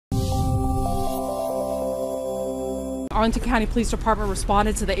Arlington County Police Department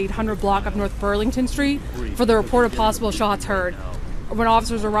responded to the 800 block of North Burlington Street for the report of possible shots heard. When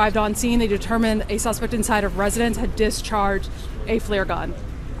officers arrived on scene, they determined a suspect inside a residence had discharged a flare gun.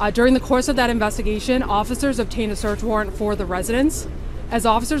 During the course of that investigation, officers obtained a search warrant for the residence. As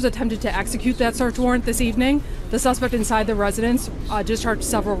officers attempted to execute that search warrant this evening, the suspect inside the residence discharged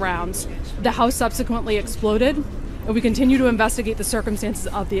several rounds. The house subsequently exploded, and we continue to investigate the circumstances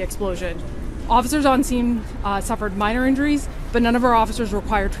of the explosion. Officers on scene suffered minor injuries, but none of our officers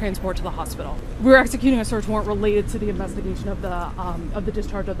required transport to the hospital. We're executing a search warrant related to the investigation of the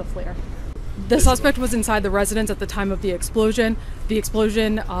discharge of the flare. The suspect was inside the residence at the time of the explosion.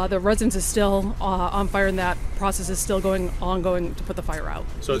 The residence is still on fire, and that process is still ongoing to put the fire out.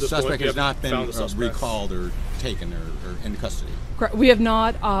 So the suspect has not been recalled or taken or in custody? Correct. We have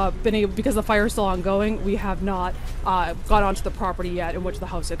not been able, because the fire is still ongoing, we have not got onto the property yet in which the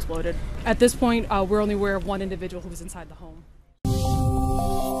house exploded. At this point, we're only aware of one individual who was inside the home.